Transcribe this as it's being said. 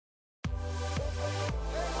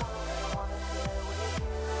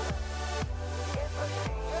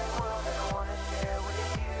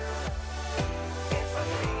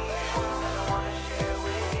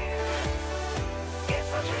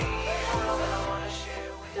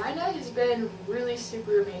been really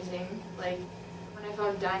super amazing. Like, when I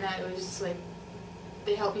found DYNA, it was just like,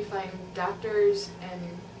 they helped me find doctors and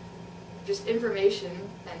just information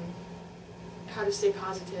and how to stay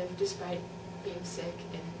positive despite being sick,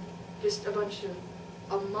 and just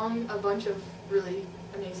among a bunch of really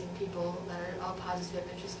amazing people that are all positive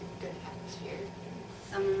and just a good atmosphere.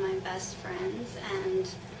 Some of my best friends and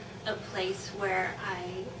a place where I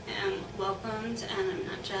am welcomed and I'm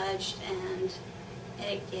not judged, and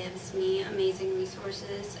it gives me amazing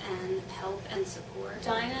resources and help and support.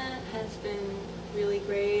 DYNA has been really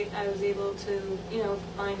great. I was able to,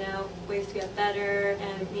 find out ways to get better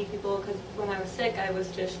and meet people, because when I was sick I was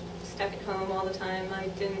just stuck at home all the time. I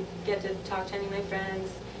didn't get to talk to any of my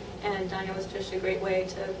friends, and DYNA was just a great way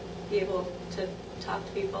to be able to talk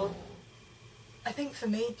to people. I think for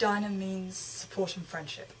me, DYNA means support and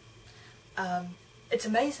friendship. It's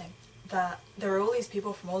amazing that there are all these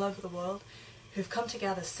people from all over the world who've come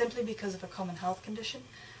together simply because of a common health condition,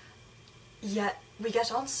 yet we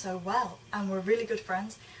get on so well and we're really good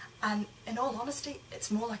friends, and in all honesty, it's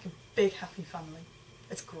more like a big happy family.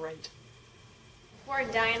 It's great. Before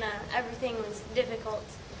DYNA, everything was difficult,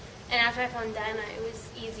 and after I found DYNA, it was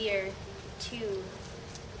easier to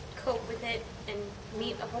cope with it and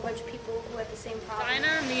meet a whole bunch of people who had the same problem.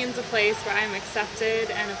 DYNA means a place where I'm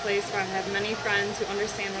accepted, and a place where I have many friends who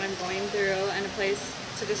understand what I'm going through, and a place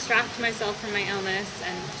to distract myself from my illness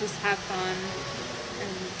and just have fun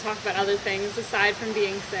and talk about other things aside from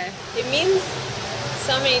being sick. It means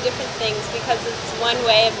so many different things, because it's one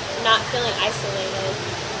way of not feeling isolated,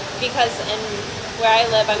 because in where I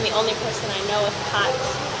live I'm the only person I know with POTS,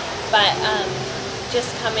 but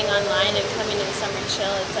just coming online and coming to the summer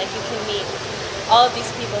chill, it's like you can meet all of these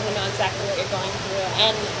people who know exactly what you're going through,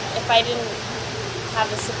 and if I didn't have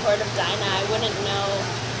the support of DYNA, I wouldn't know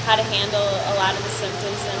how to handle a lot of the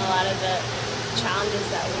symptoms and a lot of the challenges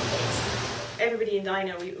that we face. Everybody in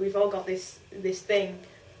DYNA, we've all got this thing,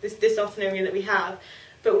 this dysautonomia that we have,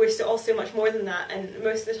 but we're all so much more than that, and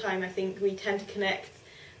most of the time I think we tend to connect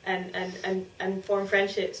and form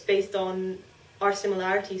friendships based on our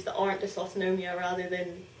similarities that aren't dysautonomia rather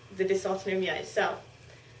than the dysautonomia itself.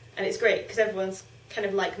 And it's great because everyone's kind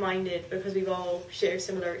of like-minded because we've all shared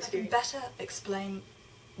similar experiences. I can better explain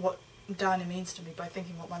what DYNA means to me by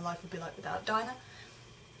thinking what my life would be like without DYNA,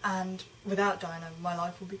 and without DYNA my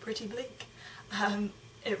life would be pretty bleak.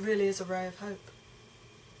 It really is a ray of hope.